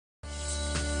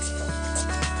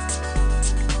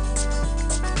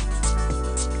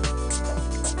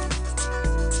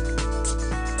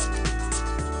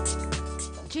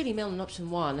female in option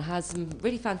 1 has some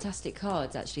really fantastic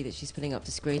cards, actually, that she's putting up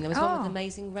the screen. There was one with an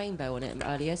amazing rainbow on it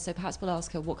earlier, so perhaps we'll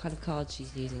ask her what kind of cards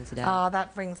she's using today. Ah,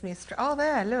 that brings me straight. Oh,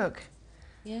 there, look.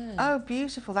 Yeah. Oh,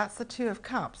 beautiful. That's the Two of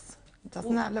Cups.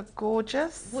 Doesn't that look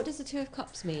gorgeous? What does the Two of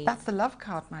Cups mean? That's the love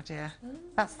card, my dear.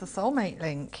 That's the soulmate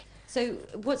link. So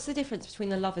what's the difference between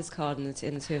the Lovers card and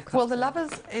the Two of Cups? Well, the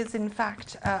Lovers is, in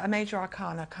fact, a major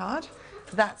arcana card.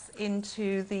 That's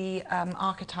into the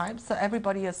archetypes. So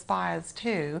everybody aspires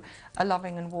to a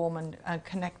loving and warm and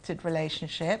connected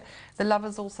relationship. The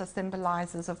Lovers also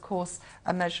symbolizes, of course,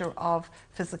 a measure of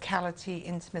physicality,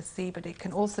 intimacy, but it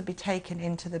can also be taken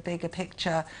into the bigger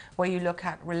picture where you look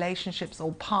at relationships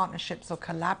or partnerships or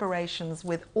collaborations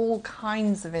with all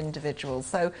kinds of individuals.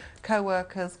 So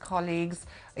co-workers, colleagues,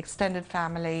 extended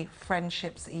family,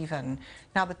 friendships even.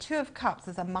 Now the Two of Cups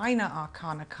is a minor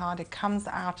arcana card. It comes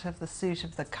out of the suit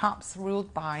of the Cups,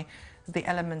 ruled by the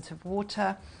element of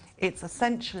water. It's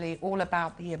essentially all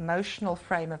about the emotional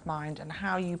frame of mind and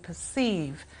how you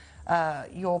perceive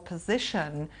your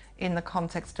position in the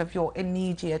context of your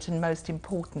immediate and most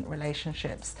important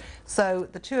relationships. So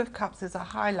the Two of Cups is a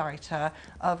highlighter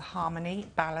of harmony,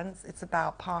 balance. It's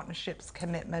about partnerships,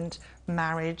 commitment,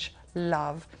 marriage,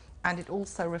 love, and it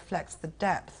also reflects the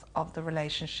depth of the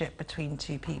relationship between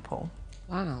two people.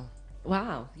 Wow.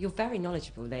 Wow. You're very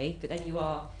knowledgeable, Lee, but then you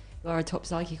are a top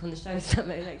psychic on the show, so that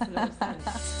makes a lot of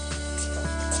sense.